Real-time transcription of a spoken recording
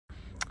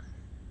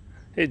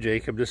Hey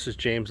Jacob, this is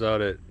James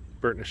out at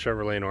Burton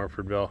Chevrolet in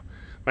Orfordville.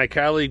 My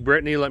colleague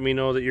Brittany let me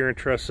know that you're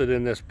interested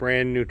in this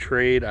brand new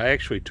trade. I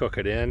actually took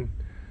it in.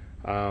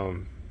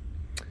 The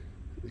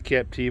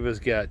Captiva's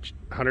got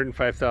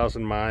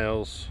 105,000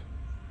 miles,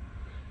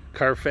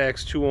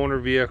 Carfax 2-owner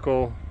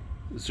vehicle,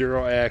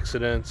 0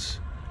 accidents,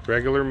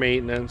 regular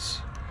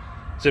maintenance.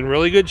 It's in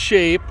really good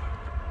shape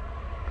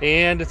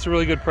and it's a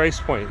really good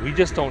price point. We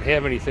just don't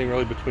have anything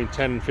really between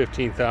 10 and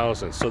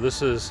 15,000. So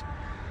this is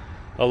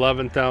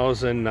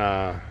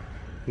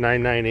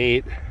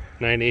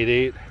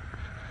 11,988.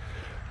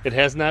 It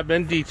has not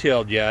been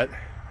detailed yet,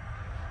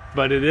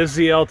 but it is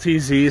the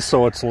LTZ,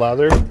 so it's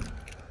leather.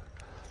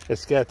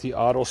 It's got the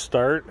auto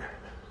start.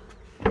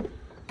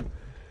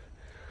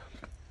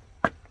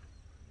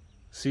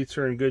 Seats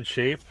are in good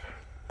shape.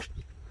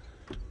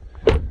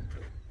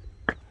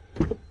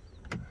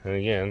 And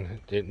again,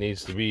 it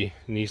needs to be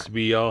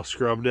all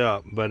scrubbed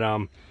up, but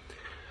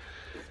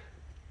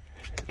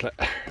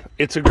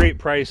it's a great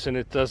price, and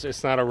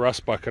it's not a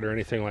rust bucket or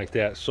anything like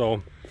that.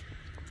 So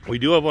we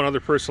do have one other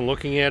person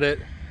looking at it.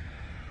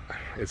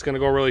 It's going to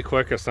go really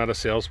quick. It's not a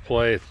sales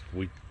play.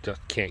 We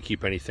just can't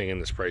keep anything in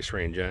this price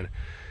range in.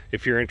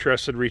 If you're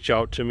interested, reach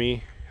out to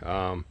me.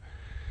 I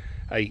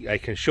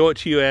can show it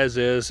to you as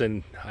is,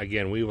 and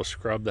again, we will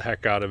scrub the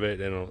heck out of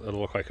it, and it'll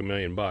look like $1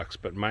 million bucks.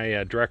 But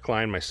my direct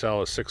line, my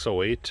cell is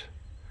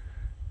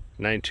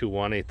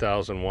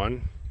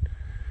 608-921-8001.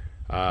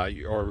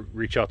 Or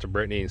reach out to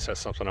Brittany and set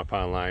something up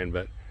online.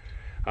 But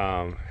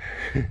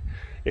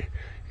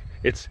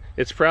it's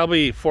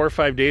probably 4 or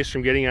 5 days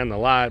from getting on the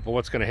lot. But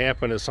what's going to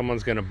happen is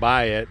someone's going to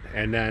buy it,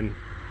 and then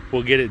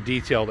we'll get it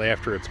detailed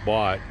after it's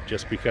bought,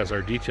 just because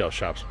our detail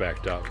shop's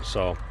backed up.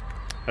 So,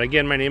 and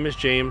again, my name is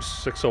James,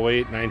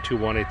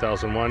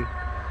 608-921-8001.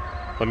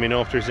 Let me know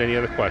if there's any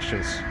other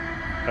questions.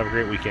 Have a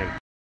great weekend.